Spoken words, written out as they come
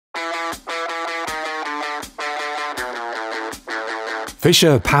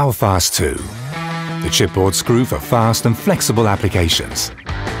Fischer Power-Fast II, the chipboard screw for fast and flexible applications.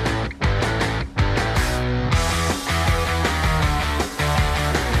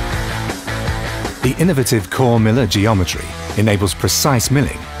 The innovative core miller geometry enables precise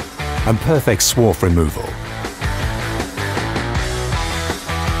milling and perfect swarf removal.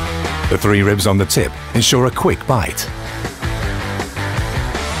 The 3 ribs on the tip ensure a quick bite.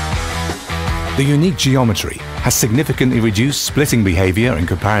 The unique geometry has significantly reduced splitting behaviour in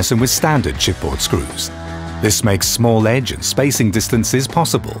comparison with standard chipboard screws. This makes small edge and spacing distances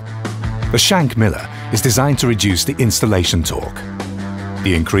possible. The shank miller is designed to reduce the installation torque.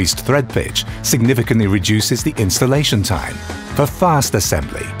 The increased thread pitch significantly reduces the installation time for fast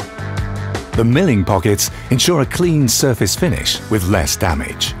assembly. The milling pockets ensure a clean surface finish with less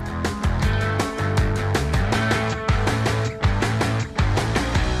damage.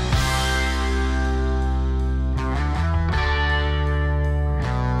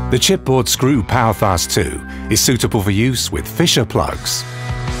 The chipboard screw Power-Fast II is suitable for use with Fischer plugs.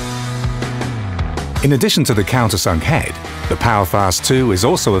 In addition to the countersunk head, the Power-Fast II is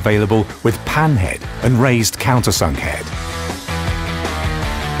also available with pan head and raised countersunk head.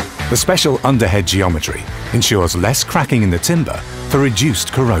 The special underhead geometry ensures less cracking in the timber for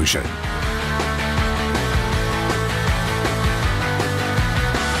reduced corrosion.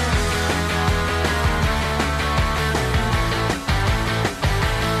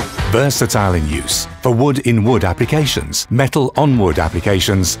 Versatile in use for wood-in-wood applications, metal-on-wood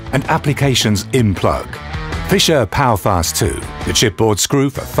applications and applications in-plug. Fischer Power-Fast II, the chipboard screw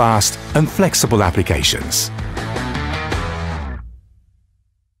for fast and flexible applications.